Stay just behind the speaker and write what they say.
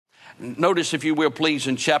Notice, if you will, please,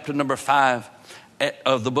 in chapter number 5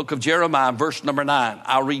 of the book of Jeremiah, verse number 9.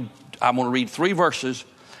 I'm going to read 3 verses,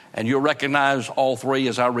 and you'll recognize all 3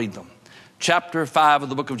 as I read them. Chapter 5 of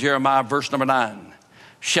the book of Jeremiah, verse number 9.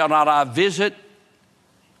 Shall not I visit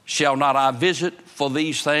for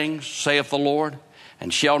these things, saith the Lord?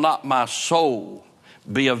 And shall not my soul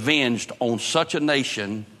be avenged on such a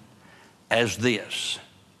nation as this?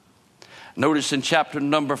 Notice in chapter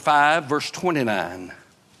number 5, verse 29.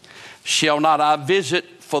 Shall not I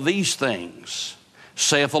visit for these things,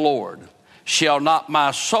 saith the Lord? Shall not my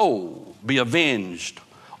soul be avenged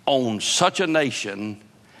on such a nation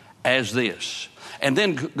as this? And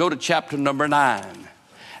then go to chapter number 9.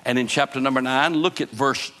 And in chapter number 9, look at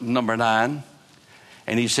verse number 9.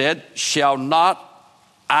 And he said, Shall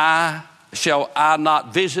I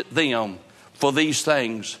not visit them for these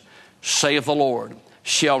things, saith the Lord?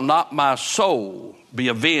 Shall not my soul be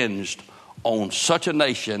avenged on such a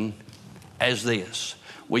nation as this?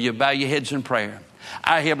 Will you bow your heads in prayer?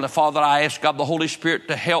 Our Heavenly Father, I ask God the Holy Spirit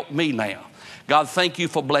to help me now. God, thank you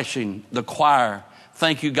for blessing the choir.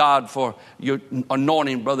 Thank you, God, for your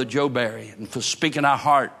anointing Brother Joe Barry and for speaking our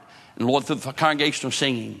heart. And Lord, through the congregational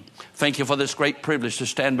singing, thank you for this great privilege to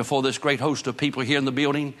stand before this great host of people here in the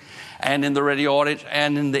building and in the radio audience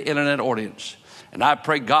and in the internet audience. And I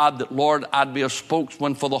pray, God, that, Lord, I'd be a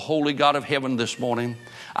spokesman for the holy God of heaven this morning.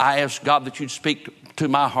 I ask, God, that you'd speak to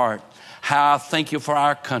my heart. How I thank you for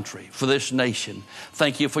our country, for this nation.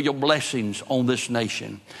 Thank you for your blessings on this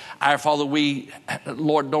nation. Our Father, we,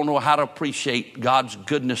 Lord, don't know how to appreciate God's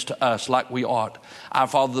goodness to us like we ought. Our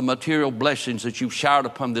Father, the material blessings that you've showered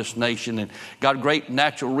upon this nation, and God, great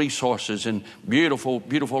natural resources and beautiful,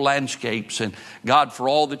 beautiful landscapes, and God, for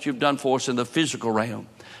all that you've done for us in the physical realm.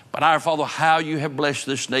 But our Father, how you have blessed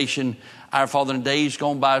this nation, our Father, in days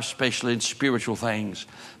gone by, especially in spiritual things.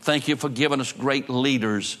 Thank you for giving us great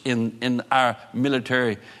leaders in our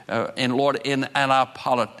military, and Lord, in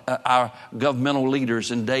our governmental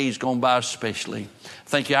leaders in days gone by especially.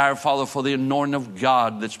 Thank you, our Father, for the anointing of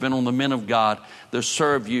God that's been on the men of God that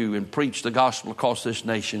serve you and preach the gospel across this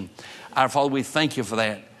nation. Our Father, we thank you for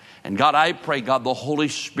that. And God, I pray, God, the Holy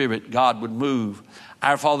Spirit, God, would move.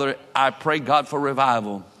 Our Father, I pray, God, for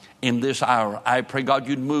revival in this hour. I pray, God,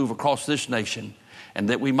 you'd move across this nation, and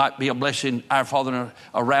that we might be a blessing, our Father,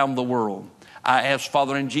 around the world. I ask,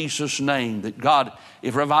 Father, in Jesus' name, that God,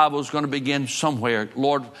 if revival is going to begin somewhere,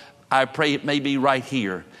 Lord, I pray it may be right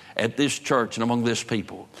here at this church and among this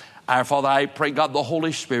people. Our Father, I pray, God, the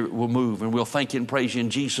Holy Spirit will move, and we'll thank you and praise you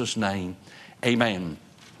in Jesus' name. Amen.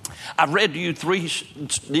 I've read to you 3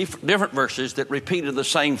 different verses that repeated the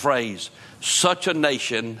same phrase, such a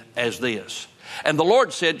nation as this. And the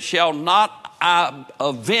Lord said, shall not I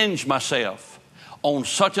avenge myself on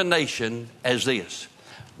such a nation as this?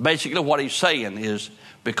 Basically what he's saying is,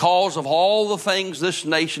 because of all the things this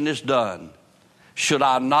nation has done, should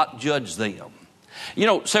I not judge them? You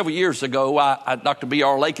know, several years ago, Dr.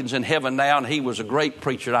 B.R. Lakin's in heaven now, and he was a great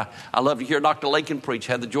preacher. I love to hear Dr. Lakin preach.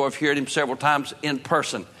 Had the joy of hearing him several times in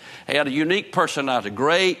person. He had a unique personality, a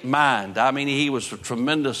great mind. I mean, he was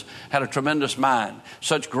had a tremendous mind.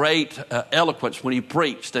 Such great eloquence when he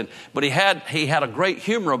preached. But he had a great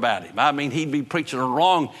humor about him. I mean, he'd be preaching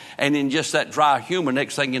along, and in just that dry humor,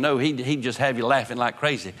 next thing you know, he'd just have you laughing like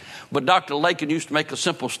crazy. But Dr. Lakin used to make a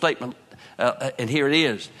simple statement, and here it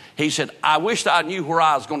is. He said, I wished I knew where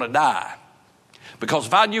I was going to die. Because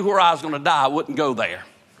if I knew where I was going to die, I wouldn't go there.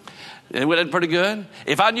 Isn't that pretty good?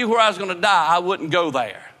 If I knew where I was going to die, I wouldn't go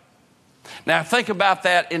there. Now think about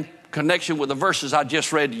that in connection with the verses I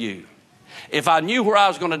just read to you. If I knew where I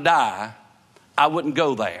was going to die, I wouldn't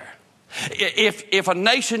go there. If a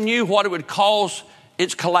nation knew what it would cause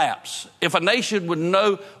its collapse, if a nation would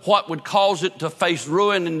know what would cause it to face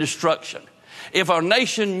ruin and destruction, if a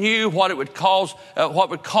nation knew what would cause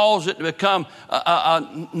it to become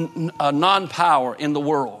a non-power in the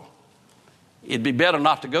world, it'd be better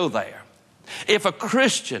not to go there. If a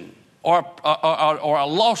Christian or a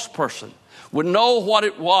lost person would know what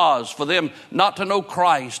it was for them not to know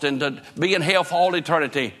Christ and to be in hell for all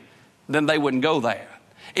eternity, then they wouldn't go there.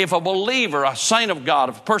 If a believer, a saint of God,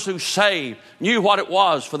 a person who's saved, knew what it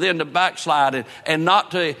was for them to backslide and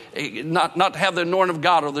not to have the anointing of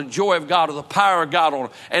God or the joy of God or the power of God on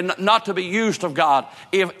them, and not to be used of God,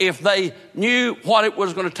 if they knew what it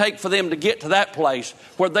was going to take for them to get to that place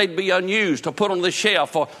where they'd be unused, to put on the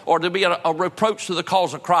shelf or to be a reproach to the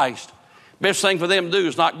cause of Christ, best thing for them to do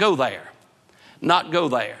is not go there. Not go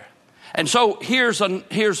there. And so here's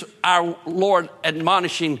our Lord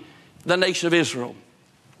admonishing the nation of Israel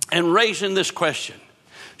and raising this question: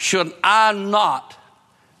 should I not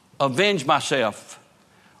avenge myself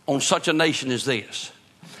on such a nation as this?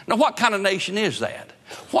 Now, what kind of nation is that?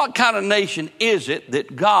 What kind of nation is it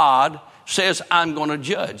that God says, I'm going to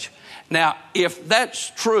judge? Now, if that's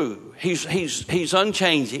true, he's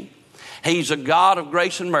unchanging. He's a God of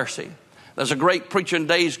grace and mercy. There's a great preacher in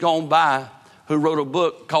days gone by who wrote a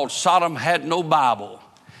book called Sodom Had No Bible.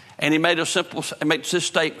 And he made this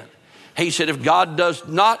statement. He said, if God does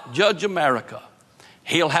not judge America,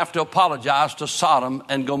 he'll have to apologize to Sodom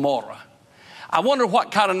and Gomorrah. I wonder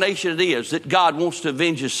what kind of nation it is that God wants to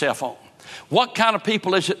avenge himself on. What kind of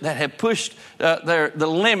people is it that have pushed the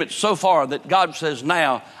limits so far that God says,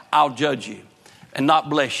 now I'll judge you and not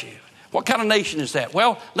bless you? What kind of nation is that?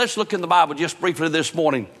 Well, let's look in the Bible just briefly this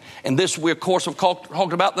morning. And this, we, of course, have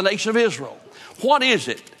talked about the nation of Israel. What is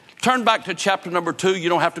it? Turn back to chapter number 2. You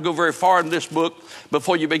don't have to go very far in this book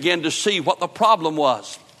before you begin to see what the problem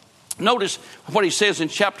was. Notice what he says in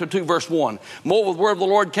chapter 2, verse 1. Moreover, the word of the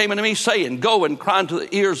Lord came unto me, saying, go and cry unto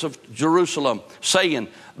the ears of Jerusalem, saying,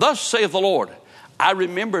 thus saith the Lord, I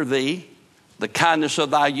remember thee, the kindness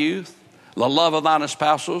of thy youth, the love of thine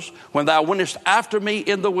espousals, when thou wentest after me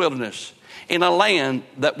in the wilderness, in a land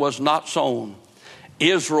that was not sown.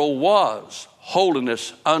 Israel was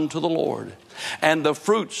holiness unto the Lord, and the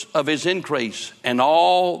fruits of his increase, and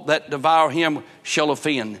all that devour him shall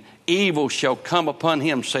offend. Evil shall come upon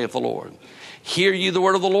him, saith the Lord. Hear ye the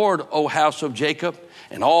word of the Lord, O house of Jacob,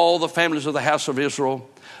 and all the families of the house of Israel.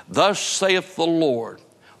 Thus saith the Lord,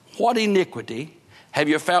 what iniquity have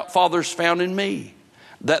your fathers found in me,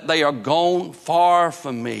 that they are gone far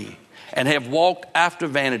from me, and have walked after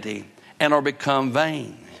vanity, and are become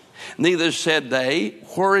vain? Neither said they,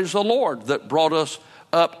 where is the Lord that brought us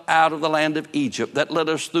up out of the land of Egypt, that led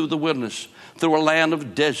us through the wilderness, through a land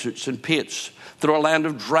of deserts and pits, through a land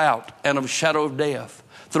of drought and of shadow of death,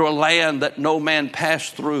 through a land that no man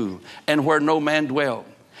passed through, and where no man dwelt.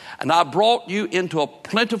 And I brought you into a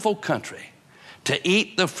plentiful country to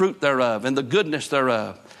eat the fruit thereof and the goodness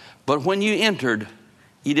thereof. But when you entered,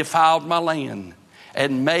 ye defiled my land,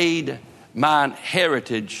 and made mine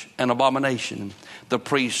heritage an abomination. The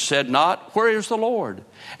priest said not, where is the Lord?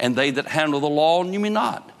 And they that handle the law knew me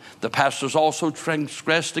not. The pastors also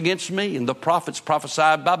transgressed against me, and the prophets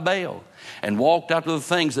prophesied by Baal, and walked after the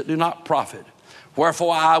things that do not profit.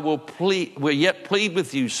 Wherefore I will yet plead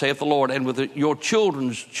with you, saith the Lord, and with your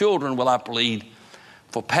children's children will I plead.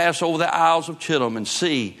 For pass over the isles of Chittim,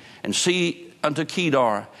 and see unto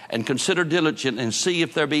Kedar, and consider diligent, and see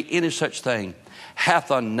if there be any such thing.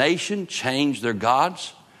 Hath a nation changed their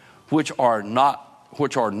gods, which are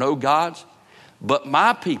no gods? But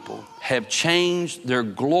my people have changed their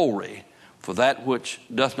glory for that which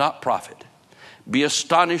doth not profit. Be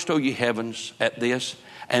astonished, O ye heavens, at this,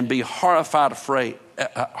 and be horribly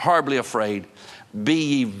afraid. Be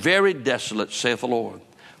ye very desolate, saith the Lord.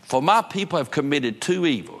 For my people have committed two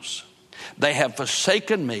evils. They have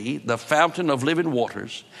forsaken me, the fountain of living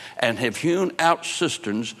waters, and have hewn out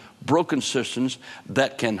cisterns, broken cisterns,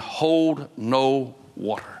 that can hold no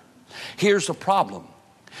water. Here's the problem.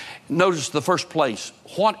 Notice the first place.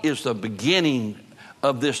 What is the beginning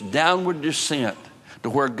of this downward descent to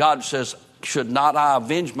where God says, should not I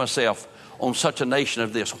avenge myself on such a nation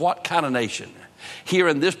of this? What kind of nation? Here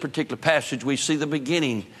in this particular passage, we see the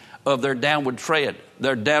beginning of their downward tread,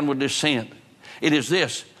 their downward descent. It is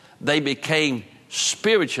this: they became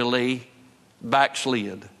spiritually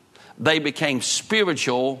backslid. They became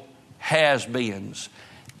spiritual has-beens.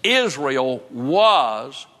 Israel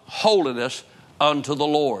was holiness unto the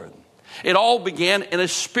Lord. It all began in a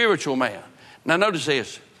spiritual man. Now notice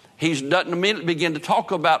this. He doesn't immediately begin to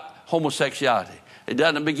talk about homosexuality. It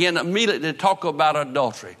doesn't begin immediately to talk about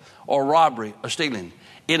adultery or robbery or stealing.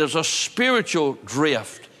 It is a spiritual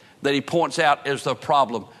drift that he points out as the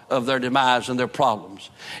problem of their demise and their problems.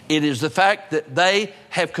 It is the fact that they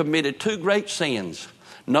have committed two great sins.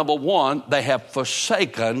 Number one, they have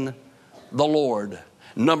forsaken the Lord.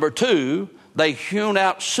 Number two, they hewn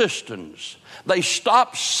out cisterns. They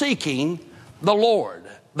stopped seeking the Lord.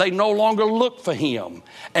 They no longer looked for him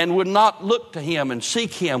and would not look to him and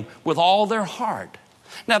seek him with all their heart.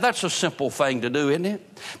 Now, that's a simple thing to do, isn't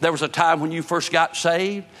it? There was a time when you first got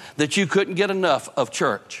saved that you couldn't get enough of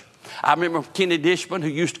church. I remember Kenny Dishman, who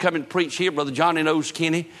used to come and preach here. Brother Johnny knows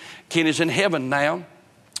Kenny. Kenny's in heaven now.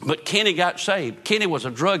 But Kenny got saved. Kenny was a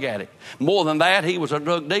drug addict. More than that, he was a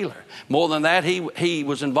drug dealer. More than that, he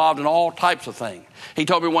was involved in all types of things. He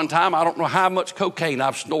told me one time, I don't know how much cocaine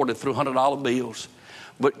I've snorted through $100 bills.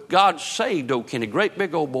 But God saved old Kenny, great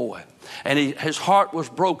big old boy. And his heart was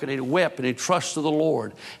broken. He wept and he trusted the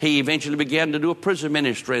Lord. He eventually began to do a prison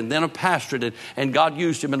ministry and then a pastorate. And God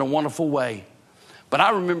used him in a wonderful way. But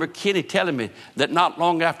I remember Kenny telling me that not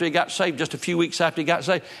long after he got saved, just a few weeks after he got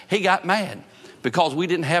saved, he got mad. because we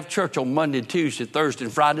didn't have church on Monday, Tuesday, Thursday,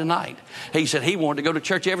 and Friday night. He said he wanted to go to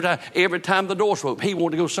church every time the doors were open. He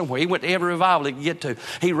wanted to go somewhere. He went to every revival he could get to.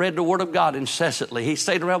 He read the Word of God incessantly. He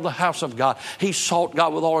stayed around the house of God. He sought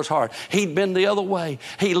God with all his heart. He'd been the other way.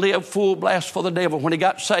 He lived full blast for the devil. When he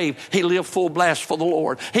got saved, he lived full blast for the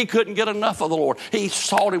Lord. He couldn't get enough of the Lord. He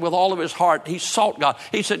sought him with all of his heart. He sought God.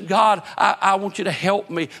 He said, God, I want you to help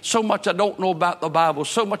me. So much I don't know about the Bible.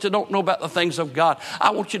 So much I don't know about the things of God.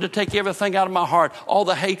 I want you to take everything out of my heart, all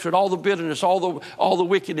the hatred, all the bitterness, all the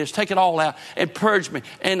wickedness, take it all out and purge me.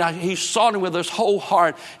 And he sought him with his whole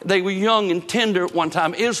heart. They were young and tender at one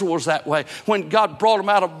time. Israel was that way. When God brought them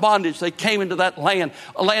out of bondage, they came into that land,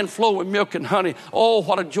 a land flowing with milk and honey. Oh,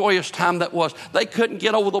 what a joyous time that was. They couldn't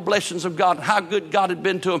get over the blessings of God and how good God had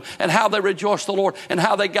been to them and how they rejoiced the Lord and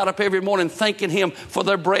how they got up every morning thanking him for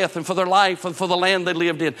their breath and for their life and for the land they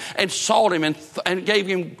lived in, and sought him and gave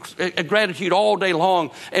him gratitude all day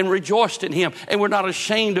long and rejoiced in him, and were not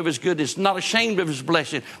ashamed of his goodness, not ashamed of his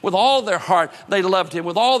blessing. With all their heart they loved him.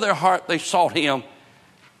 With all their heart they sought him.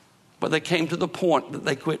 But they came to the point that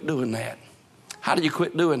they quit doing that. How do you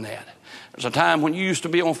quit doing that? There's a time when you used to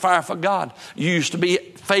be on fire for God. You used to be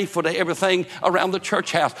faithful to everything around the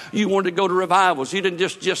church house. You wanted to go to revivals. You didn't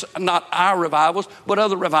just not our revivals, but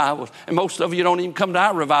other revivals. And most of you don't even come to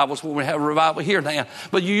our revivals when we have a revival here now.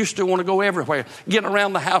 But you used to want to go everywhere. Get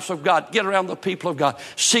around the house of God. Get around the people of God.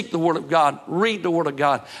 Seek the Word of God. Read the Word of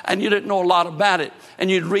God. And you didn't know a lot about it. And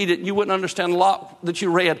you'd read it and you wouldn't understand a lot that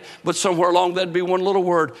you read. But somewhere along there'd be one little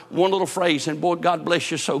word, one little phrase. And boy, God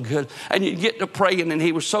bless you so good. And you'd get to praying and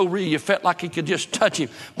he was so real. You felt like he could just touch him.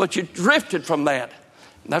 But you drifted from that.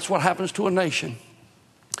 And that's what happens to a nation.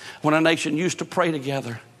 When a nation used to pray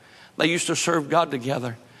together, they used to serve God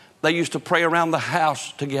together. They used to pray around the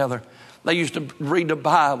house together. They used to read the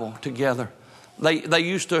Bible together. They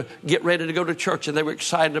used to get ready to go to church and they were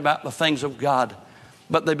excited about the things of God.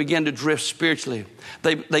 But they began to drift spiritually.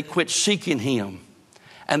 They quit seeking him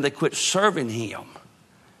and they quit serving him.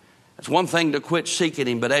 It's one thing to quit seeking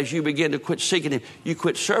him, but as you begin to quit seeking him, you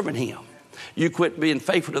quit serving him. You quit being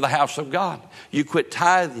faithful to the house of God. You quit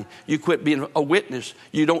tithing. You quit being a witness.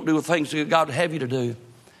 You don't do the things that God would have you to do.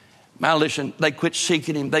 Now listen, they quit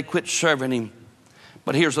seeking him. They quit serving him.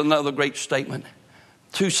 But here's another great statement.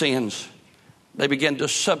 Two sins. They began to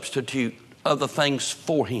substitute other things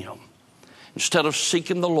for him. Instead of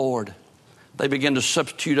seeking the Lord, they began to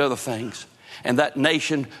substitute other things. And that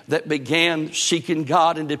nation that began seeking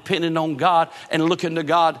God and depending on God and looking to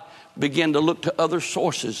God began to look to other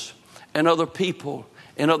sources and other people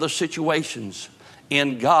and other situations.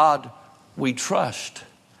 In God we trust.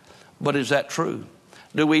 But is that true?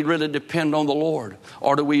 Do we really depend on the Lord?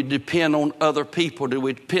 Or do we depend on other people? Do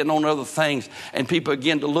we depend on other things? And people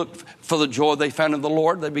begin to look for the joy they found in the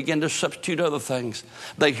Lord. They begin to substitute other things.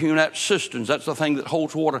 They hewn out cisterns. That's the thing that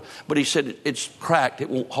holds water. But he said it's cracked. It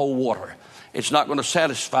won't hold water. It's not going to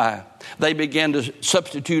satisfy. They began to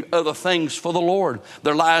substitute other things for the Lord.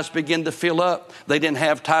 Their lives began to fill up. They didn't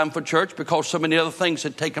have time for church because so many other things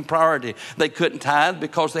had taken priority. They couldn't tithe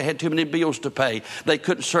because they had too many bills to pay. They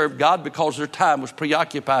couldn't serve God because their time was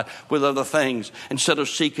preoccupied with other things. Instead of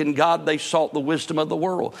seeking God, they sought the wisdom of the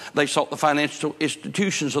world. They sought the financial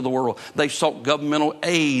institutions of the world. They sought governmental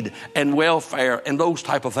aid and welfare and those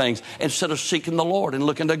type of things. Instead of seeking the Lord and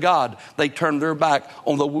looking to God, they turned their back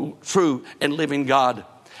on the true and living God.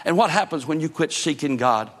 And what happens when you quit seeking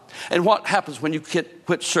God? And what happens when you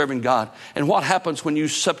quit serving God? And what happens when you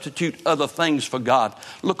substitute other things for God?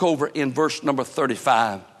 Look over in verse number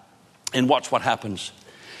 35 and watch what happens.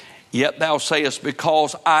 Yet thou sayest,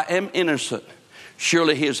 because I am innocent,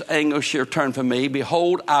 surely his anger shall turn from me.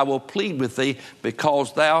 Behold, I will plead with thee,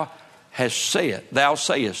 because thou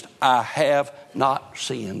sayest, I have not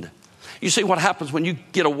sinned. You see what happens when you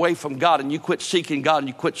get away from God and you quit seeking God and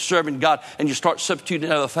you quit serving God and you start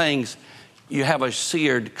substituting other things. You have a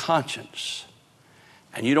seared conscience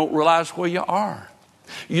and you don't realize where you are.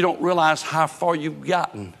 You don't realize how far you've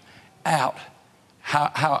gotten out,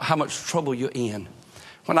 how much trouble you're in.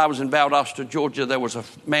 When I was in Valdosta, Georgia, there was a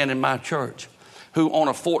man in my church who on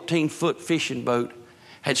a 14-foot fishing boat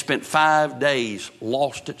had spent 5 days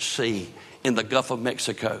lost at sea in the Gulf of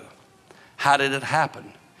Mexico. How did it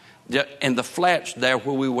happen? In the flats there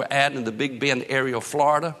where we were at in the Big Bend area of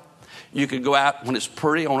Florida, you could go out when it's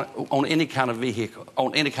pretty on any kind of vehicle,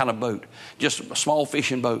 on any kind of boat, just a small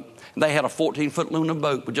fishing boat. And they had a 14-foot Luna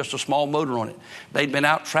boat with just a small motor on it. They'd been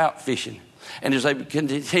out trout fishing. And as they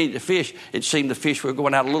continued to fish, it seemed the fish were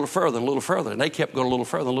going out a little further and a little further. And they kept going a little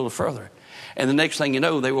further and a little further. And the next thing you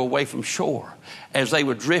know, they were away from shore. As they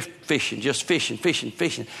would drift fishing, just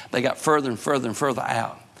fishing, they got further and further and further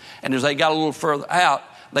out. And as they got a little further out,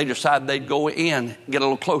 they decided they'd go in, get a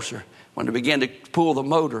little closer. When they began to pull the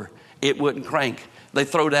motor, it wouldn't crank. They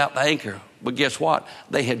throwed out the anchor. But guess what?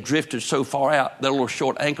 They had drifted so far out, their little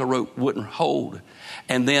short anchor rope wouldn't hold.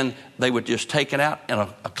 And then they would just take it out, and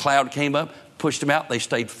a cloud came up, pushed them out. They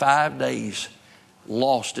stayed 5 days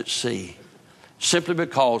lost at sea, simply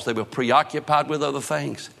because they were preoccupied with other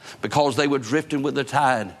things, because they were drifting with the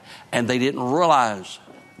tide, and they didn't realize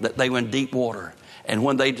that they were in deep water. And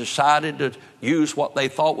when they decided to use what they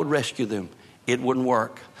thought would rescue them, it wouldn't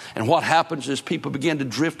work. And what happens is people begin to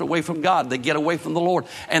drift away from God. They get away from the Lord,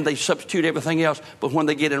 and they substitute everything else. But when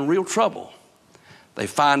they get in real trouble, they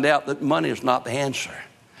find out that money is not the answer.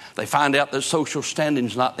 They find out that social standing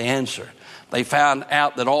is not the answer. They found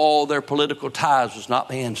out that all their political ties is not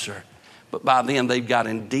the answer. But by then, they've got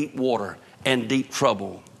in deep water and deep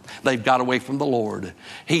trouble. They've got away from the Lord.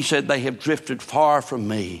 He said, they have drifted far from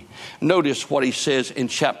me. Notice what he says in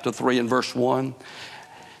chapter 3 and verse 1.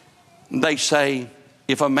 They say,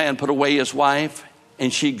 if a man put away his wife,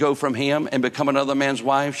 and she go from him and become another man's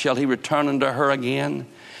wife, shall he return unto her again?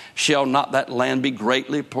 Shall not that land be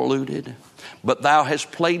greatly polluted? But thou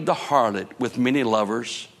hast played the harlot with many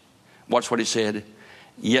lovers. Watch what he said.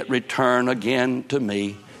 Yet return again to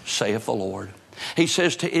me, saith the Lord. He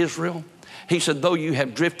says to Israel, he said, though you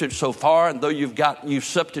have drifted so far, and though you've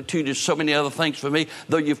substituted so many other things for me,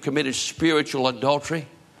 though you've committed spiritual adultery,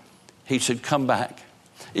 he said, come back.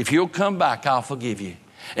 If you'll come back, I'll forgive you.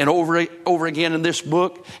 And over again in this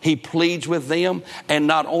book, he pleads with them. And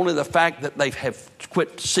not only the fact that they have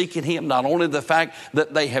quit seeking him, not only the fact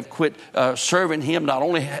that they have quit serving him, not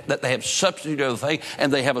only that they have substituted other things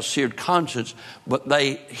and they have a seared conscience, but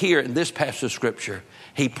they, here in this passage of Scripture,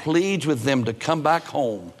 he pleads with them to come back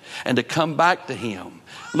home and to come back to him.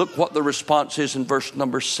 Look what the response is in verse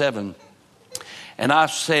number 7. And I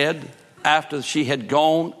said, after she had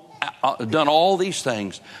gone, done all these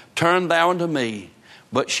things, turn thou unto me.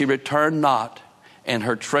 But she returned not, and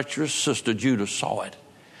her treacherous sister Judah saw it.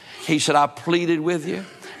 He said, I pleaded with you.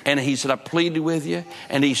 And he said, I pleaded with you.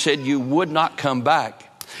 And he said, you would not come back.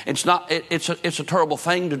 It's a terrible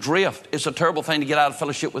thing to drift. It's a terrible thing to get out of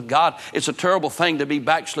fellowship with God. It's a terrible thing to be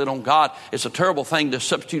backslid on God. It's a terrible thing to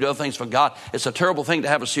substitute other things for God. It's a terrible thing to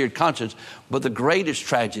have a seared conscience. But the greatest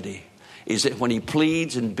tragedy is that when he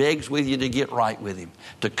pleads and begs with you to get right with him,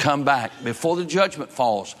 to come back before the judgment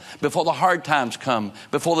falls, before the hard times come,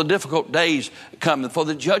 before the difficult days come, before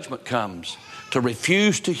the judgment comes, to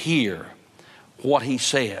refuse to hear what he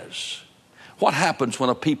says. What happens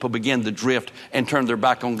when a people begin to drift and turn their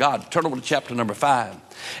back on God? Turn over to chapter number 5.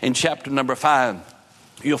 In chapter number 5,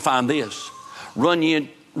 you'll find this. Run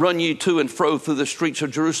ye to and fro through the streets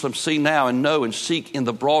of Jerusalem. See now and know and seek in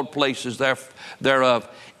the broad places thereof.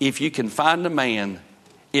 If you can find a man,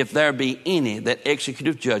 if there be any that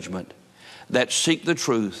executeth judgment, that seek the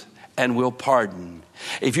truth and will pardon.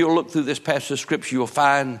 If you'll look through this passage of Scripture, you'll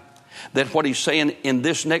find that what he's saying in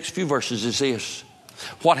this next few verses is this.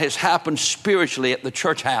 What has happened spiritually at the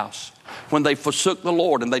church house when they forsook the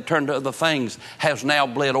Lord and they turned to other things has now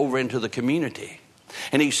bled over into the community.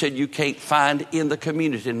 And he said, you can't find in the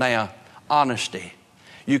community now honesty.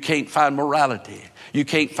 You can't find morality. You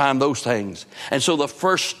can't find those things. And so the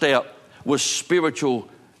first step was spiritual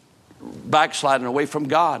backsliding away from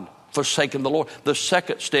God, forsaking the Lord. The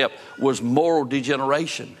second step was moral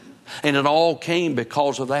degeneration. And it all came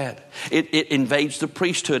because of that. It invades the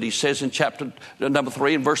priesthood. He says in chapter number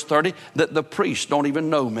 3 and verse 30 that the priests don't even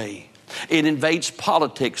know me. It invades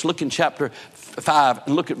politics. Look in chapter 5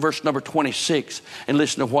 and look at verse number 26 and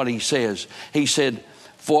listen to what he says. He said,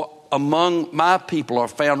 for among my people are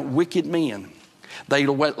found wicked men. They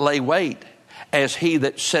lay wait as he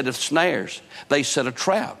that setteth snares. They set a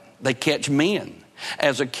trap. They catch men.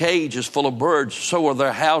 As a cage is full of birds, so are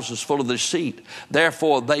their houses full of deceit.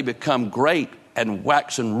 Therefore they become great and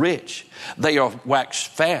waxen rich. They are waxed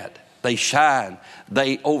fat. They shine.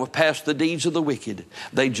 They overpass the deeds of the wicked.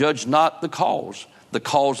 They judge not the cause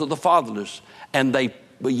of the fatherless.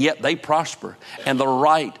 But yet they prosper. And the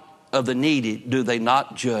right of the needy do they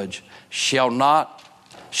not judge. Shall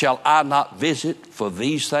I not visit for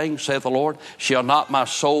these things, saith the Lord? Shall not my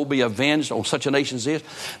soul be avenged on such a nation as this?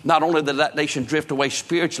 Not only did that nation drift away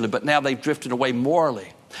spiritually, but now they've drifted away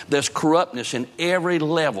morally. There's corruptness in every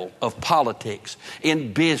level of politics.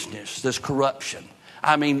 In business, there's corruption.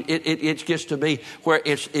 I mean, it gets to be where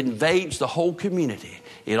it invades the whole community.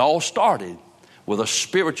 It all started with a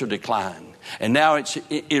spiritual decline. And now it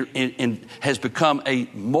has become a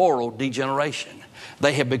moral degeneration.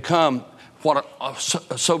 They have become what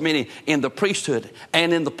so many in the priesthood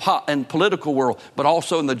and in the political world, but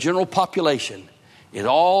also in the general population. It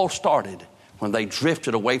all started when they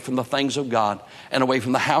drifted away from the things of God and away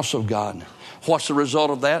from the house of God. What's the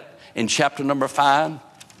result of that? In chapter number 5,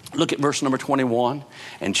 look at verse number 21.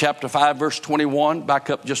 In chapter 5, verse 21,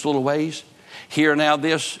 back up just a little ways. Hear now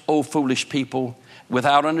this, O foolish people,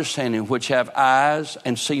 without understanding, which have eyes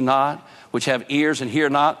and see not, which have ears and hear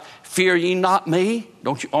not. Fear ye not me?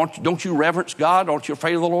 Don't you reverence God? Aren't you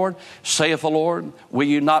afraid of the Lord? Saith the Lord, will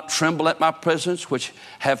you not tremble at my presence, which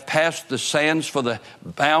have passed the sands for the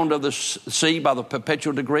bound of the sea by the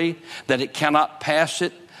perpetual decree, that it cannot pass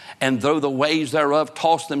it? And though the waves thereof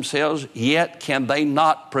toss themselves, yet can they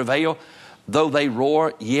not prevail. Though they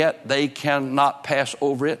roar, yet they cannot pass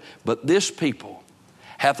over it. But this people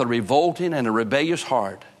hath a revolting and a rebellious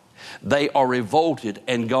heart. They are revolted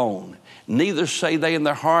and gone. Neither say they in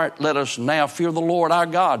their heart, let us now fear the Lord our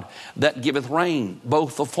God, that giveth rain,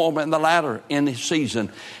 both the former and the latter in his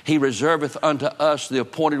season. He reserveth unto us the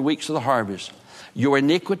appointed weeks of the harvest. Your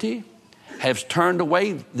iniquity has turned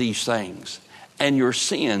away these things, and your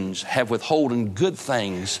sins have withholden good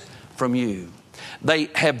things from you. They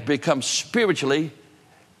have become spiritually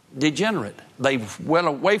degenerate. They went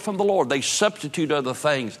away from the Lord. They substitute other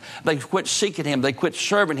things. They quit seeking Him. They quit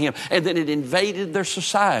serving Him. And then it invaded their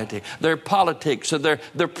society, their politics, and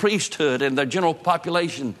their priesthood and their general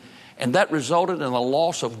population. And that resulted in a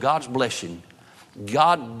loss of God's blessing.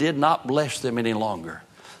 God did not bless them any longer.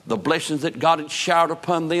 The blessings that God had showered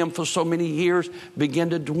upon them for so many years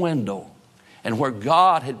began to dwindle. And where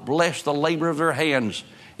God had blessed the labor of their hands,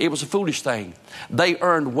 it was a foolish thing. They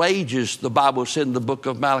earned wages, the Bible said in the book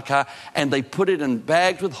of Malachi, and they put it in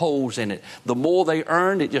bags with holes in it. The more they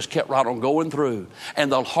earned, it just kept right on going through.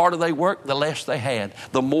 And the harder they worked, the less they had,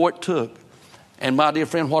 the more it took. And my dear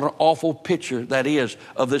friend, what an awful picture that is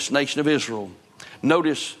of this nation of Israel.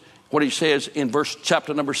 Notice what he says in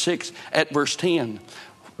chapter number 6 at verse 10.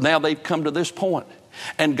 Now they've come to this point.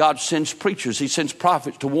 And God sends preachers. He sends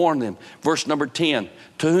prophets to warn them. Verse number 10.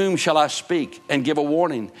 To whom shall I speak and give a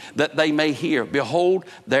warning that they may hear? Behold,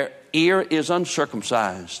 their ear is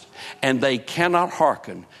uncircumcised, and they cannot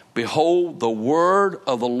hearken. Behold, the word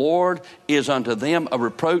of the Lord is unto them a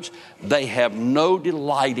reproach. They have no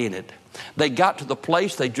delight in it. They got to the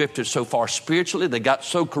place, they drifted so far spiritually, they got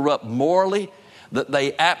so corrupt morally, that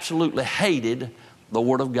they absolutely hated the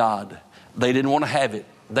word of God. They didn't want to have it.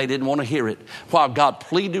 They didn't want to hear it. While God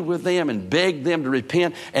pleaded with them and begged them to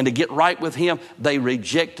repent and to get right with Him, they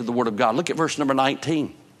rejected the word of God. Look at verse number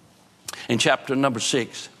 19 in chapter number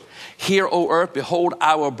 6. Hear, O earth, behold,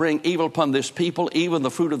 I will bring evil upon this people, even the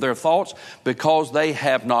fruit of their thoughts, because they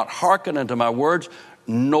have not hearkened unto my words,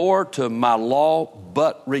 nor to my law,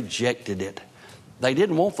 but rejected it. They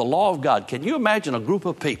didn't want the law of God. Can you imagine a group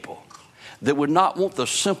of people that would not want the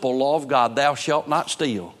simple law of God? Thou shalt not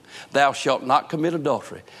steal. Thou shalt not commit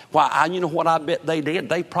adultery. Why, you know what I bet they did?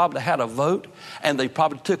 They probably had a vote, and they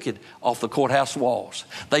probably took it off the courthouse walls.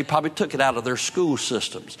 They probably took it out of their school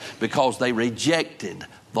systems because they rejected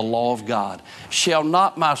the law of God. Shall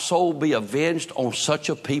not my soul be avenged on such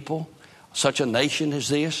a people, such a nation as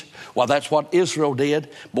this? Well, that's what Israel did.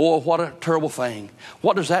 Boy, what a terrible thing.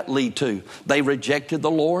 What does that lead to? They rejected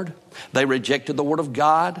the Lord. They rejected the word of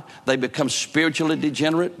God. They become spiritually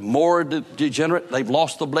degenerate, more degenerate. They've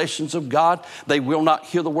lost the blessings of God. They will not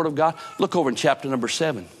hear the word of God. Look over in chapter number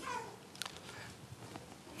 7.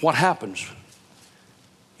 What happens?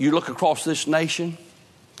 You look across this nation,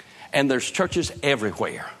 and there's churches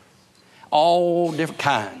everywhere, all different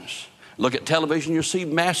kinds. Look at television, you'll see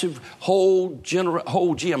massive whole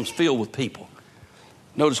gyms filled with people.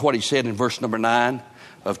 Notice what he said in verse number 9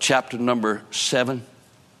 of chapter number 7.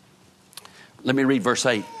 Let me read verse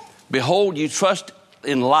 8. Behold, you trust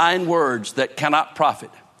in lying words that cannot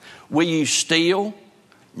profit. Will you steal,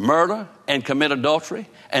 murder, and commit adultery,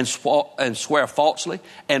 and swear falsely,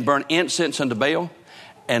 and burn incense unto Baal,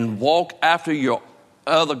 and walk after your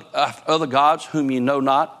other gods whom you know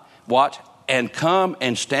not? Watch. And come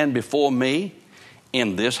and stand before me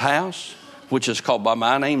in this house, which is called by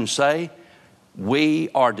my name, and say, we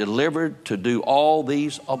are delivered to do all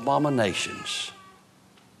these abominations.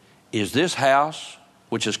 Is this house,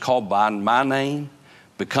 which is called by my name,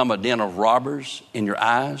 become a den of robbers in your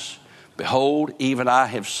eyes? Behold, even I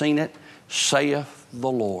have seen it, saith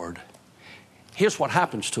the Lord. Here's what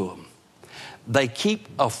happens to them. They keep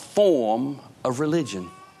a form of religion.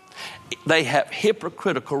 They have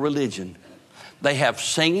hypocritical religion. They have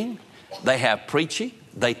singing, they have preaching,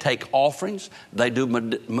 they take offerings, they do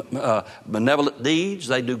benevolent deeds,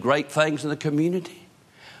 they do great things in the community.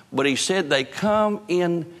 But he said they come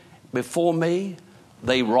in before me,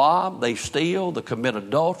 they rob, they steal, they commit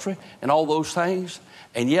adultery and all those things,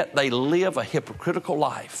 and yet they live a hypocritical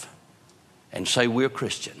life and say we're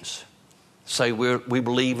Christians. say we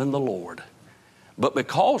believe in the Lord. But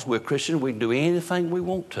because we're Christians, we can do anything we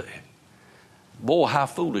want to. Boy, how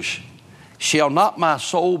foolish. Shall not my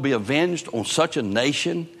soul be avenged on such a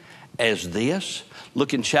nation as this?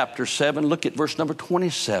 Look in chapter 7. Look at verse number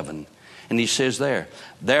 27. And he says there,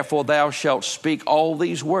 therefore thou shalt speak all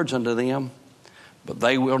these words unto them, but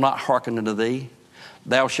they will not hearken unto thee.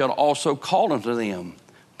 Thou shalt also call unto them,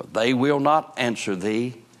 but they will not answer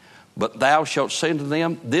thee. But thou shalt say unto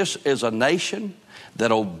them, this is a nation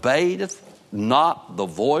that obeyeth not the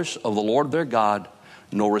voice of the Lord their God,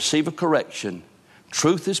 nor receiveth correction.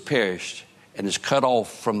 Truth is perished and is cut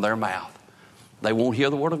off from their mouth. They won't hear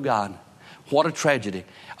the word of God. What a tragedy.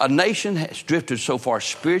 A nation has drifted so far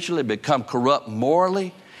spiritually, become corrupt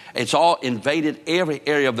morally. It's all invaded every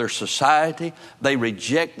area of their society. They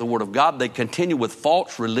reject the word of God. They continue with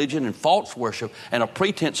false religion and false worship and a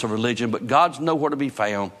pretense of religion, but God's nowhere to be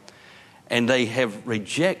found. And they have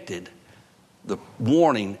rejected the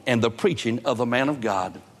warning and the preaching of the man of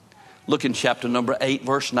God. Look in chapter number 8,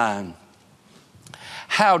 verse 9.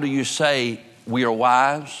 How do you say we are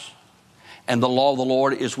wise, and the law of the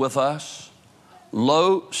Lord is with us?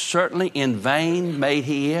 Lo, certainly in vain made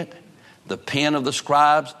he it. The pen of the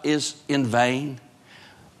scribes is in vain.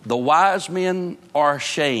 The wise men are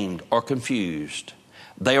ashamed or confused.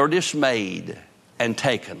 They are dismayed and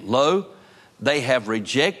taken. Lo, they have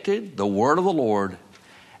rejected the word of the Lord,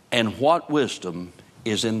 and what wisdom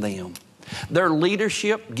is in them. Their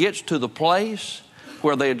leadership gets to the place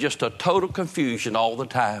where they're just a total confusion all the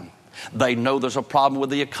time. They know there's a problem with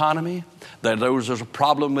the economy. They know there's a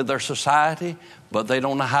problem with their society, but they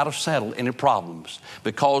don't know how to settle any problems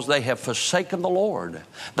because they have forsaken the Lord.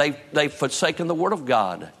 They've forsaken the Word of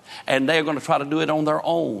God, and they're going to try to do it on their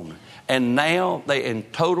own. And now they're in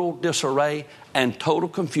total disarray and total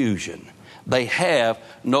confusion. They have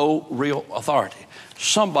no real authority.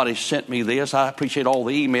 Somebody sent me this. I appreciate all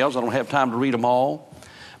the emails. I don't have time to read them all.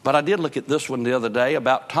 But I did look at this one the other day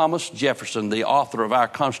about Thomas Jefferson, the author of our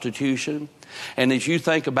Constitution. And as you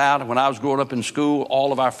think about it, when I was growing up in school,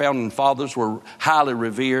 all of our founding fathers were highly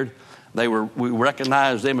revered. We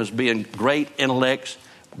recognized them as being great intellects,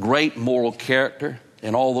 great moral character,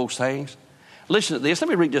 and all those things. Listen to this. Let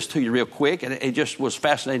me read this to you real quick. And it just was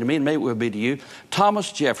fascinating to me, and maybe it will be to you.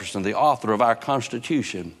 Thomas Jefferson, the author of our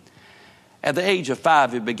Constitution. At the age of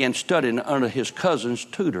 5, he began studying under his cousin's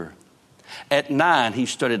tutor. At 9, he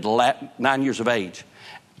studied Latin, 9 years of age.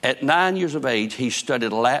 At 9 years of age, he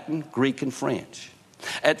studied Latin, Greek, and French.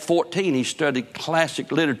 At 14, he studied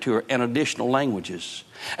classic literature and additional languages.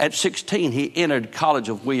 At 16, he entered College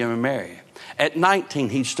of William and Mary. At 19,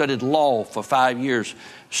 he studied law for 5 years,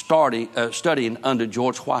 studying under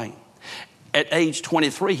George White. At age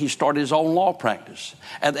 23, he started his own law practice.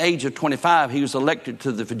 At the age of 25, he was elected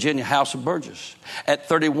to the Virginia House of Burgess. At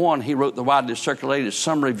 31, he wrote the widely circulated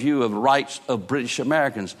Summary Review of the Rights of British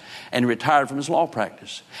Americans and retired from his law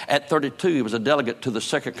practice. At 32, he was a delegate to the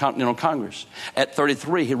Second Continental Congress. At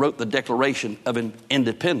 33, he wrote the Declaration of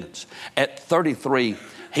Independence. At 33,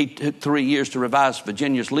 he took 3 years to revise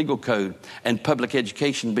Virginia's legal code and public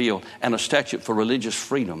education bill and a statute for religious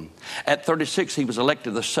freedom. At 36, he was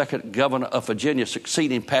elected the second governor of Virginia,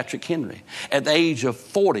 succeeding Patrick Henry. At the age of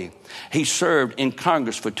 40, he served in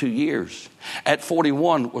Congress for 2 years. At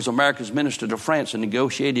 41, was America's minister to France and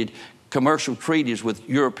negotiated commercial treaties with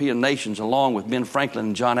European nations along with Ben Franklin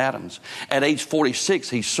and John Adams. At age 46,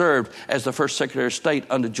 he served as the first Secretary of State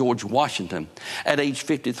under George Washington. At age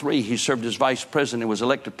 53, he served as vice president and was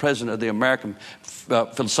elected president of the American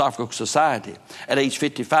Philosophical Society. At age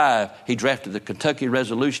 55, he drafted the Kentucky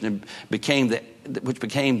Resolution and became the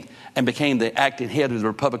acting head of the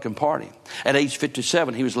Republican Party. At age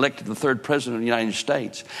 57, he was elected the third president of the United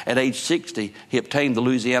States. At age 60, he obtained the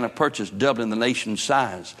Louisiana Purchase, doubling the nation's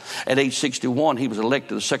size. At age 61, he was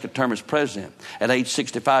elected the second term as president. At age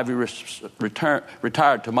 65, he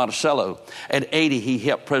retired to Monticello. At 80, he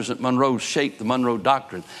helped President Monroe shape the Monroe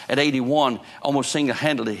Doctrine. At 81, almost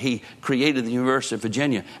single-handedly, he created the University of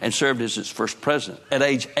Virginia and served as its first president. At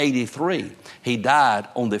age 83, he died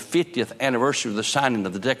on the 50th anniversary of the signing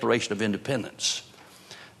of the Declaration of Independence.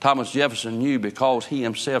 Thomas Jefferson knew, because he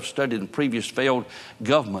himself studied in previous failed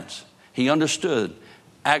governments, he understood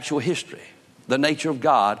actual history, the nature of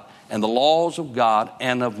God, and the laws of God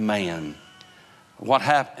and of man. What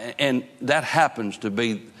happened, and that happens to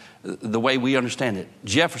be the way we understand it.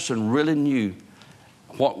 Jefferson really knew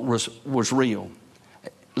what was real.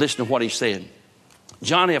 Listen to what he said.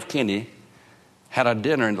 John F. Kennedy had a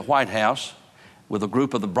dinner in the White House with a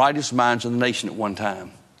group of the brightest minds in the nation at one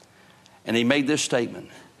time. And he made this statement: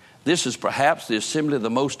 "This is perhaps the assembly of the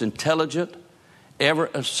most intelligent, ever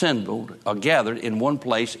assembled or gathered in one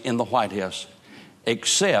place in the White House,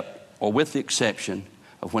 except, or with the exception,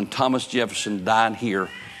 of when Thomas Jefferson died here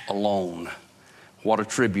alone. What a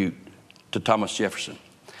tribute to Thomas Jefferson.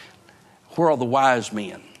 Where are the wise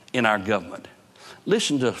men in our government?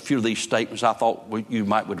 Listen to a few of these statements. I thought you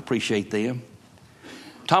would appreciate them.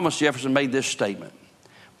 Thomas Jefferson made this statement: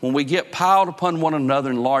 when we get piled upon one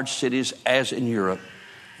another in large cities as in Europe,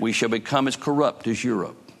 we shall become as corrupt as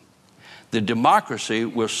Europe. The democracy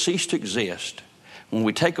will cease to exist when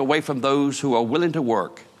we take away from those who are willing to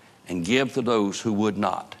work and give to those who would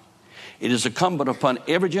not. It is incumbent upon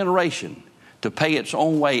every generation to pay its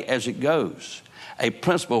own way as it goes, a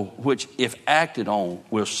principle which, if acted on,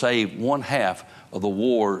 will save one half of the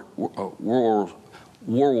wars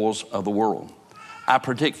of the world. I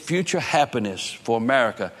predict future happiness for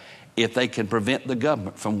America if they can prevent the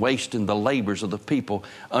government from wasting the labors of the people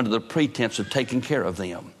under the pretense of taking care of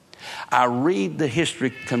them. My reading of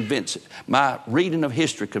history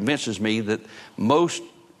convinces me that most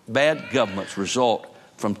bad governments result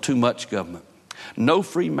from too much government. No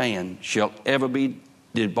free man shall ever be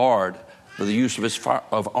debarred for the use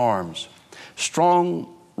of arms.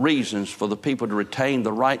 Strong reasons for the people to retain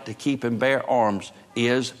the right to keep and bear arms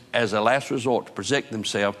is, as a last resort, to protect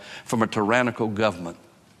themselves from a tyrannical government.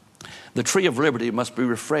 The tree of liberty must be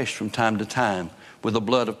refreshed from time to time with the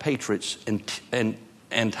blood of patriots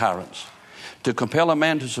and tyrants. To compel a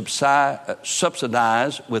man to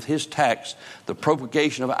subsidize with his tax the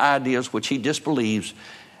propagation of ideas which he disbelieves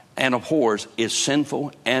and abhors is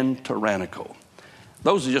sinful and tyrannical.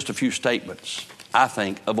 Those are just a few statements, I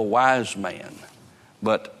think, of a wise man.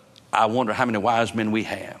 But I wonder how many wise men we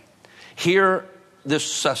have. Here,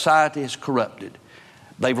 this society is corrupted.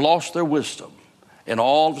 They've lost their wisdom in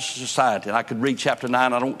all the society. And I could read chapter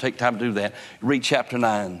 9. I don't take time to do that. Read chapter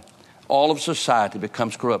 9. All of society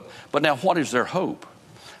becomes corrupt. But now, what is their hope?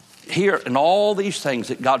 Here, in all these things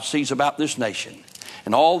that God sees about this nation,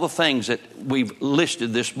 and all the things that we've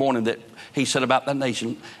listed this morning that he said about that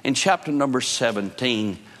nation, in chapter number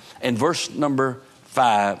 17 and verse number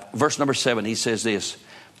 7, he says this: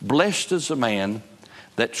 blessed is the man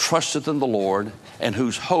that trusteth in the Lord and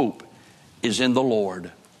whose hope is in the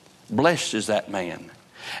Lord. Blessed is that man.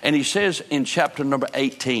 And he says in chapter number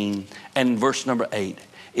 18 and verse number 8,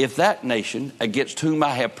 if that nation against whom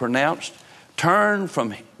I have pronounced turn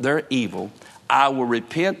from their evil, I will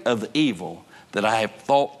repent of the evil that I have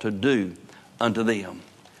thought to do unto them.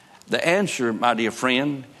 The answer, my dear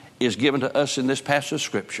friend, is given to us in this passage of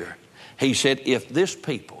Scripture. He said, if this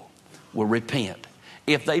people will repent,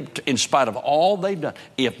 if they, in spite of all they've done,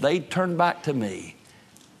 if they turn back to me,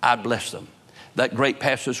 I bless them. That great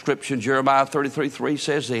passage of Scripture in Jeremiah 33:3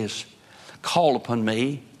 says this: call upon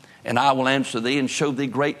me, and I will answer thee and show thee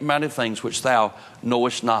great and mighty things which thou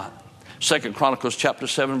knowest not. 2 Chronicles chapter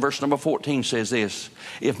 7 verse number 14 says this: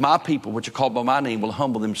 if my people which are called by my name will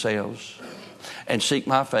humble themselves and seek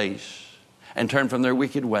my face and turn from their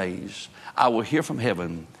wicked ways, I will hear from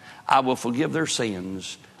heaven, I will forgive their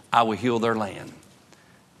sins, I will heal their land.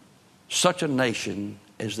 Such a nation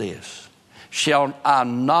as this, shall I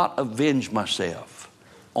not avenge myself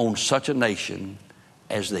on such a nation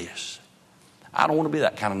as this? I don't want to be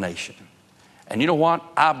that kind of nation. And you know what?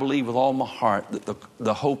 I believe with all my heart that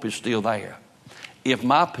the hope is still there. If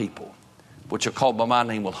my people, which are called by my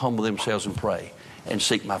name, will humble themselves and pray and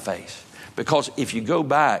seek my face. Because if you go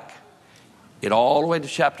back all the way to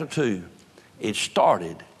chapter 2, it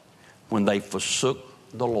started when they forsook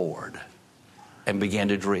the Lord and began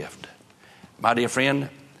to drift. My dear friend,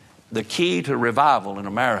 the key to revival in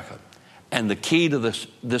America and the key to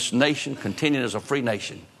this nation continuing as a free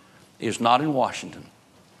nation is not in Washington.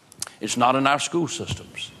 It's not in our school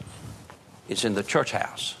systems. It's in the church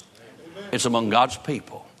house. It's among God's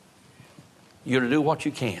people. You're to do what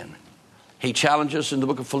you can. He challenges in the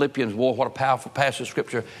book of Philippians. Boy, what a powerful passage of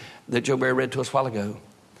Scripture that Joe Barry read to us a while ago.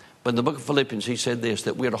 But in the book of Philippians, he said this,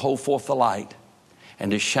 that we are to hold forth the light and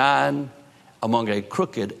to shine among a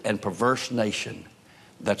crooked and perverse nation.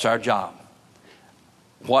 That's our job.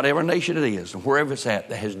 Whatever nation it is and wherever it's at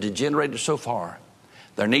that has degenerated so far,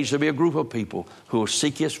 there needs to be a group of people who will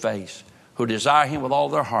seek his face, who desire him with all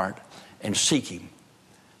their heart and seek him.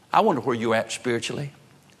 I wonder where you're at spiritually.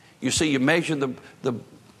 You see, you measure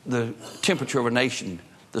the temperature of a nation,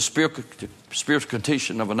 the spiritual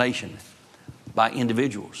condition of a nation by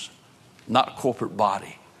individuals, not a corporate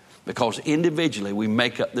body. Because individually we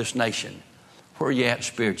make up this nation. Where are you at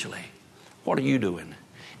spiritually? What are you doing?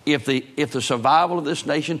 If the survival of this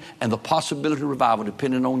nation and the possibility of revival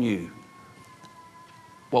depended on you,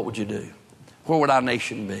 what would you do? Where would our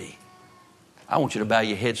nation be? I want you to bow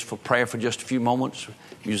your heads for prayer for just a few moments.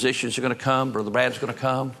 Musicians are going to come. Brother Brad's going to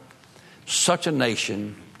come. Such a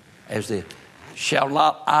nation as this. Shall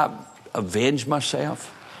not I avenge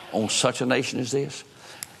myself on such a nation as this?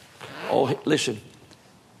 Oh, listen.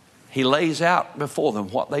 He lays out before them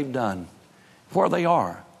what they've done, where they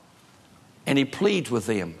are. And he pleads with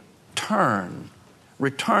them,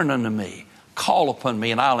 return unto me, call upon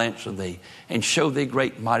me, and I'll answer thee, and show thee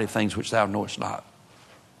great and mighty things which thou knowest not.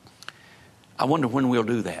 I wonder when we'll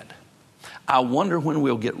do that. I wonder when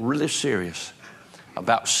we'll get really serious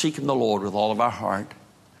about seeking the Lord with all of our heart,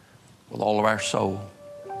 with all of our soul.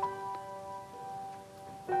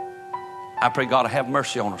 I pray God to have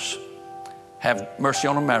mercy on us. Have mercy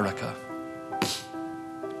on America.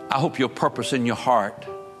 I hope you'll purpose in your heart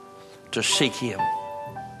to seek Him.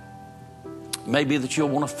 Maybe that you'll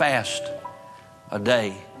want to fast a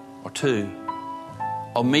day or two,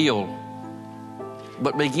 a meal.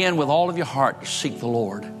 But begin with all of your heart to seek the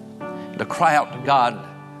Lord, to cry out to God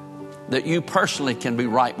that you personally can be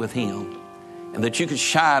right with Him, and that you can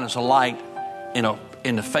shine as a light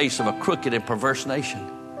in the face of a crooked and perverse nation,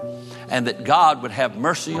 and that God would have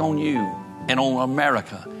mercy on you and on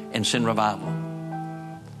America and send revival.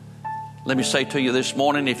 Let me say to you this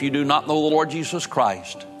morning, if you do not know the Lord Jesus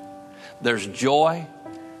Christ, there's joy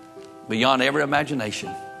beyond every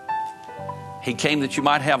imagination. He came that you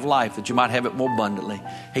might have life, that you might have it more abundantly.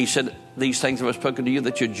 He said, these things have I spoken to you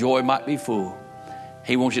that your joy might be full.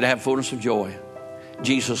 He wants you to have fullness of joy.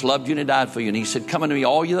 Jesus loved you and He died for you. And He said, come unto me,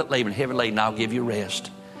 all you that labor and heavy laden, I'll give you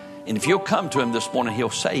rest. And if you'll come to Him this morning,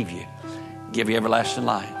 He'll save you, give you everlasting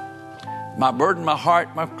life. My burden, my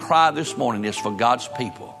heart, my cry this morning is for God's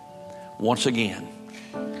people. Once again,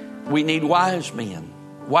 we need wise men,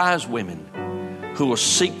 wise women who will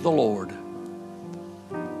seek the Lord.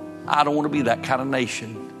 I don't want to be that kind of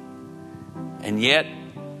nation. And yet,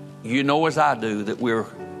 you know as I do that we're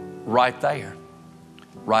right there.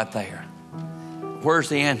 Right there. Where's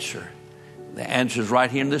the answer? The answer is right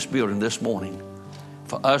here in this building this morning.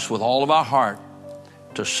 For us with all of our heart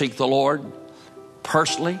to seek the Lord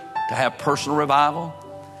personally, to have personal revival,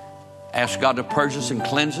 ask God to purge us and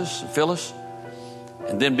cleanse us and fill us,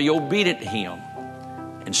 and then be obedient to Him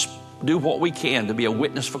and do what we can to be a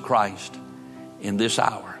witness for Christ in this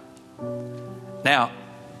hour. Now,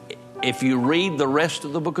 if you read the rest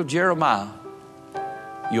of the book of Jeremiah,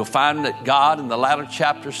 you'll find that God in the latter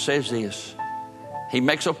chapter says this. He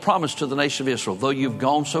makes a promise to the nation of Israel. Though you've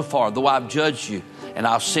gone so far, though I've judged you, and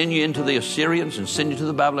I'll send you into the Assyrians and send you to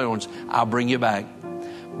the Babylonians, I'll bring you back.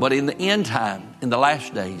 But in the end time, in the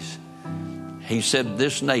last days, He said,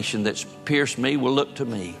 this nation that's pierced me will look to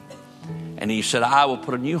me. And He said, I will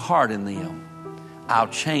put a new heart in them. I'll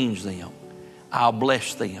change them. I'll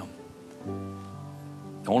bless them.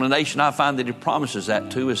 The only nation I find that He promises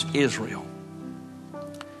that to is Israel.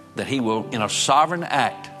 That He will, in a sovereign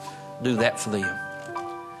act, do that for them.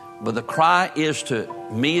 But the cry is to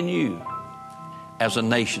me and you as a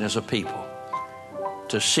nation, as a people,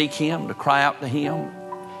 to seek Him, to cry out to Him,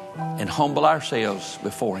 and humble ourselves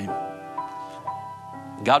before Him.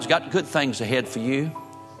 God's got good things ahead for you.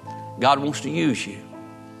 God wants to use you.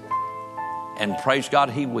 And praise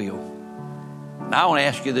God, He will. Now I want to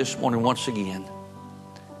ask you this morning once again,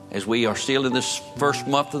 as we are still in this first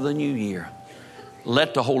month of the new year,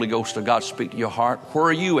 let the Holy Ghost of God speak to your heart. Where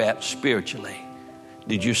are you at spiritually?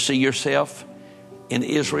 Did you see yourself in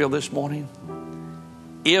Israel this morning?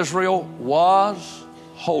 Israel was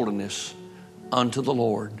holiness unto the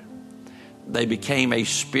Lord. They became a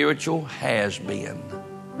spiritual has-been.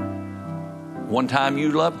 One time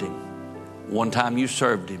you loved Him. One time you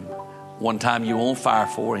served Him. One time you were on fire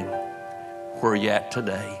for Him. Where are you at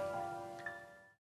today?